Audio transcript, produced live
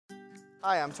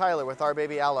Hi, I'm Tyler with Our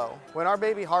Baby Aloe. When our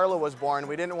baby Harlow was born,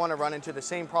 we didn't want to run into the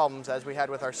same problems as we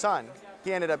had with our son.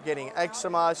 He ended up getting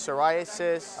eczema,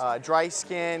 psoriasis, dry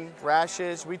skin,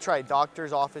 rashes. We tried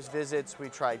doctor's office visits, we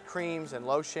tried creams and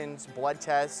lotions, blood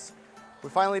tests.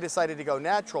 We finally decided to go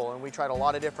natural, and we tried a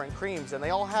lot of different creams, and they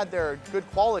all had their good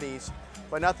qualities,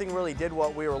 but nothing really did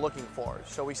what we were looking for.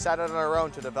 So we set out on our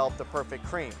own to develop the perfect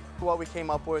cream. What we came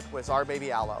up with was Our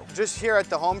Baby Aloe. Just here at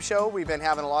the home show, we've been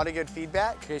having a lot of good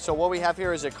feedback. Okay, so what we have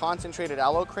here is a concentrated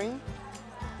aloe cream.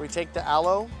 We take the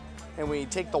aloe and we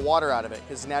take the water out of it,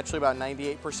 because it's naturally about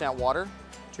 98% water,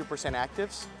 2%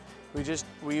 actives.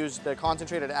 We use the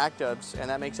concentrated actives, and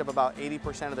that makes up about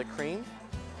 80% of the cream.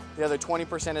 The other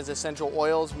 20% is essential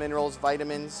oils, minerals,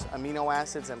 vitamins, amino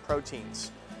acids, and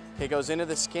proteins. It goes into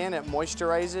the skin, it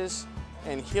moisturizes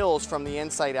and heals from the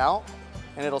inside out,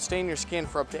 and it'll stay in your skin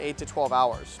for up to 8 to 12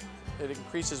 hours. It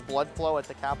increases blood flow at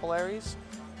the capillaries.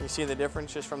 You see the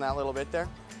difference just from that little bit there?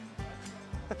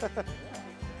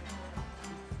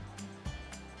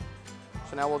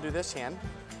 So now we'll do this hand.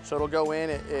 So it'll go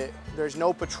in, there's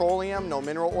no petroleum, no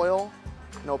mineral oil,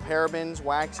 no parabens,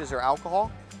 waxes, or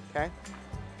alcohol, okay?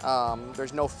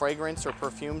 There's no fragrance or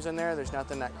perfumes in there. There's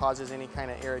nothing that causes any kind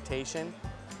of irritation.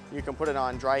 You can put it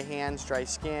on dry hands, dry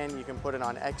skin. You can put it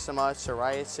on eczema,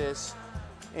 psoriasis,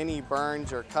 any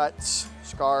burns or cuts,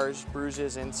 scars,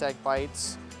 bruises, insect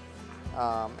bites.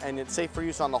 And it's safe for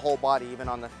use on the whole body, even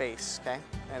on the face, okay?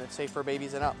 And it's safe for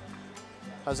babies and up.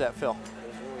 How's that feel?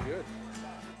 That's really good.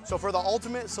 So for the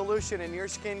ultimate solution in your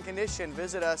skin condition,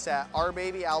 visit us at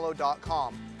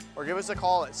ourbabyaloe.com or give us a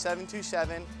call at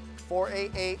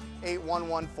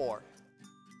 727-488-8114.